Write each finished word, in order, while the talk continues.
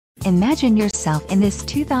Imagine yourself in this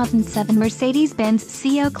 2007 Mercedes-Benz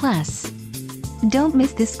C-Class. Don't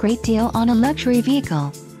miss this great deal on a luxury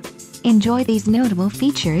vehicle. Enjoy these notable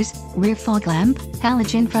features: rear fog lamp,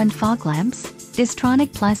 halogen front fog lamps,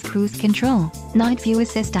 Distronic Plus cruise control, night view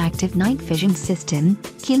assist active night vision system,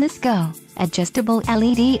 keyless go, adjustable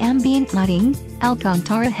LED ambient lighting,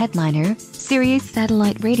 Alcantara headliner, Sirius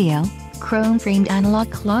satellite radio, chrome-framed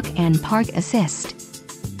analog clock and park assist.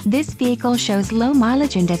 This vehicle shows low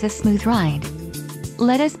mileage and has a smooth ride.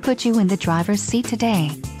 Let us put you in the driver's seat today.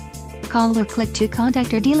 Call or click to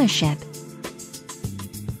contact our dealership.